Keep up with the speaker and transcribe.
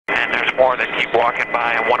more that keep walking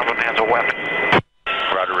by, and one of them has a weapon.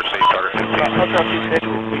 Roger, received, target 15.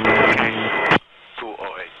 Okay.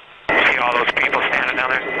 208. See all those people standing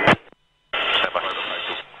down there? Stand by.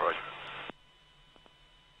 Roger.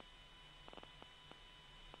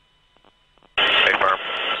 Stay firm.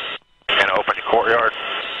 And open your courtyard.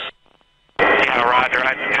 Yeah, Roger.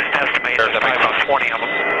 I just estimated there's about 20 of them.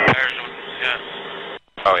 There's,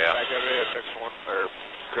 yeah. Oh, yeah.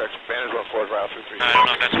 Correct. Vantage 14, route 33. I don't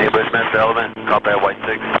know if that's... Hey, Bushman, Sullivan. Copy at White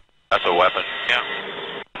 6. That's a weapon. Yeah.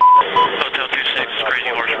 Hotel 26, Crazy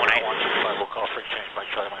Horse 18. We'll call freak change by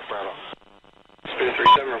Charlie Mike Bravo. Speed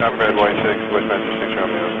 37. Number at White 6, Bushman 6,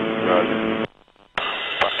 Romeo. Roger.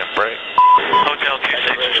 Fucking break. Hotel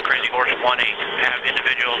 26, Crazy Horse 18. Have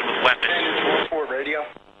individuals with weapons. Vantage 14, radio.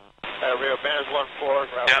 Rio, Vantage 14, route.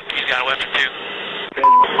 Yep, he's got a weapon too.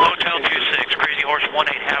 Hotel 26, Crazy Horse 18.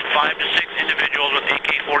 Have 5 to 6 individuals with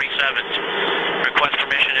AK-47s. Request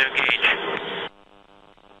permission to engage.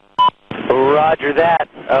 Roger that.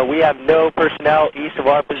 We have no personnel east of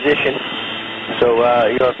our position, so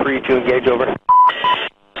you are free to engage over. Alright,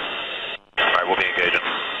 we'll be engaging.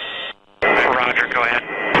 Roger, go ahead.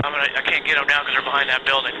 I can't get them now because they're behind that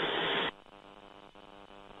building.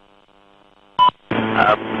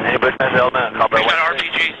 Any Bushman, Sullivan? Copy We at got White an 6.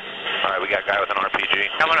 RPG. Alright, we got a guy with an RPG.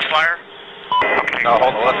 I'm going to fire. Okay. No,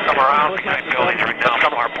 hold on, let's come around. Behind buildings right now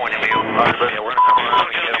from our point of view. Yeah, we're gonna come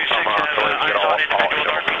around and get him from our I saw an individual with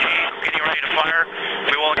RPG. Getting ready to fire.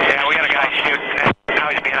 We won't. Yeah, we got a guy shooting.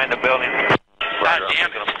 Now he's behind the building. God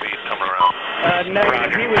damn it. Speed coming around.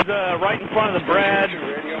 Negative. He was right in front of the Brad.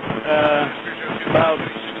 About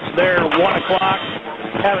there 1 o'clock.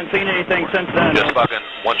 Haven't seen anything since then. Just fucking,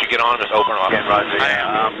 once you get on, just open them up. Again, Roger.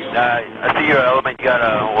 I see your element. You got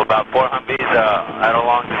about 4 Humvees out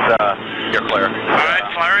along this You're clear. Alright,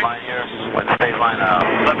 firing. line here. When the space line,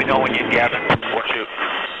 Let me know when you get it. We'll shoot.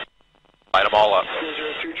 Light them all up.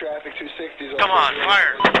 202 traffic, 260s. Come on,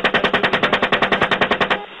 fire.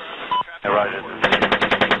 hey, Roger.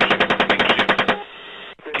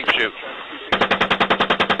 Keep shoot.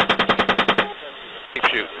 Keep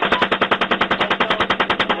shoot.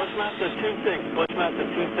 Bushmaster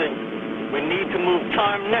 2-6. We need to move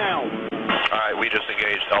time now. Alright, we just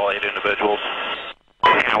engaged all 8 individuals.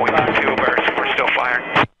 Yeah, we got 2. We're still firing.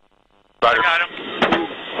 Roger. Got him.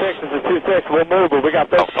 6, this is 2-6. We'll move, but we got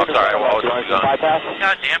 13. Oh, fuck, sorry. Well, I was already done. Bypass.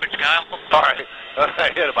 God damn it, Kyle. Alright. I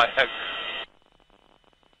hit him by head.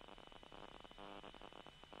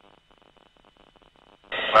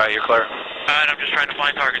 Alright, you're clear. Alright, I'm just trying to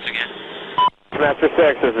find targets again. Bushmaster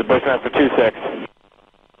 6, this is Bushmaster 2-6.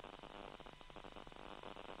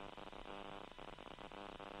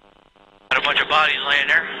 Got a bunch of bodies laying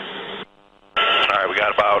there. Alright, we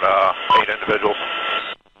got about 8 individuals.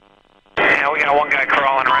 Yeah, we got one guy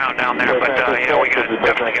crawling around down there, but yeah, we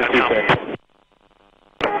definitely got some.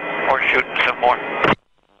 We're shooting some more.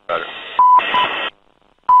 Better.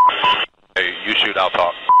 Hey, you shoot, I'll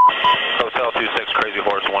talk. Hotel 26, Crazy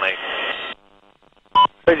Horse 18.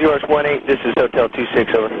 Crazy Horse 18, this is Hotel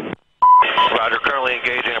 26, over. Roger, currently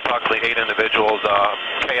engaging approximately 8 individuals,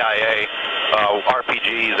 KIA,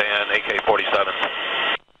 RPGs, and AK-47s.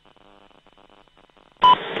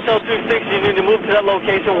 Hotel 26, you need to move to that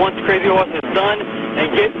location once Crazy Horse is done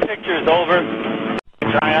and get pictures, over.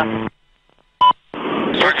 China.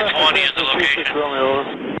 Target 20 is the location.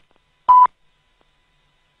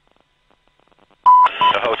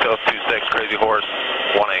 The Hotel 26, Crazy Horse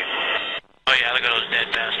 18. Oh yeah, look at those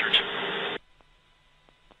dead bastards.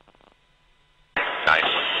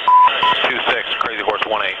 Nice. 26, Crazy Horse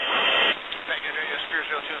 18. Thank you, Spear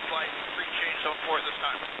 02 in flight. Freak change zone 4 this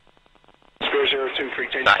time. Spear 02, freak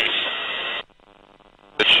change. Nice.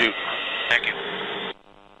 Good shoot. Thank you.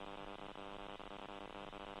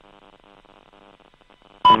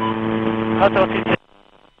 Hotel 26.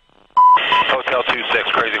 Hotel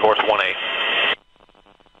 26, Crazy Horse 18.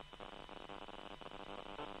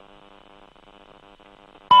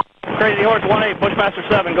 Crazy Horse 18, Bushmaster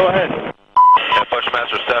 7, go ahead. Yeah,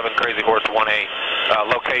 Bushmaster 7, Crazy Horse 18.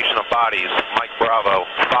 Location of bodies, Mike Bravo,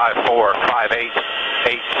 5458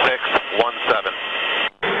 8617.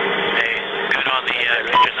 Hey, good on the engine,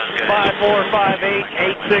 that's good.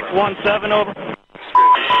 5458 8617, over.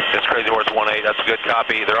 It's Crazy Horse 18, that's a good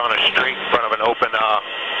copy. They're on a street in front of an open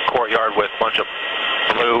courtyard with a bunch of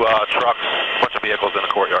blue trucks, bunch of vehicles in the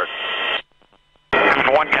courtyard. There's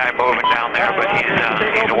one guy moving down there, but he's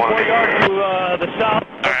wounded. To the south.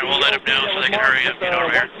 Alright, we'll let him know so they can hurry up, get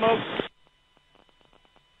over here.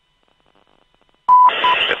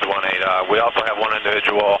 It's 18. We also have one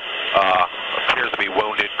individual, appears to be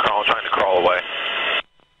wounded, trying to crawl away.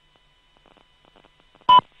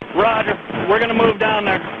 Roger, we're going to move down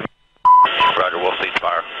there.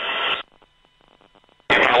 ceasefire.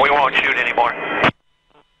 Yeah, we won't shoot anymore.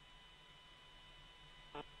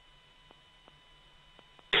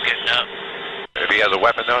 He's getting up. If he has a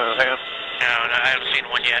weapon though in his hand? No, I haven't seen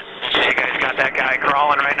one yet. We'll see. You guys got that guy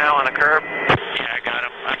crawling right now on the curb? Yeah, I got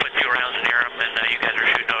him. I put 2 rounds near him, and you guys are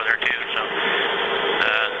shooting over there too, so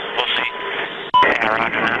we'll see. Yeah,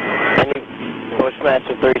 roger that.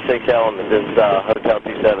 Postmaster 36 Element, this is Hotel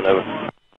 27, over.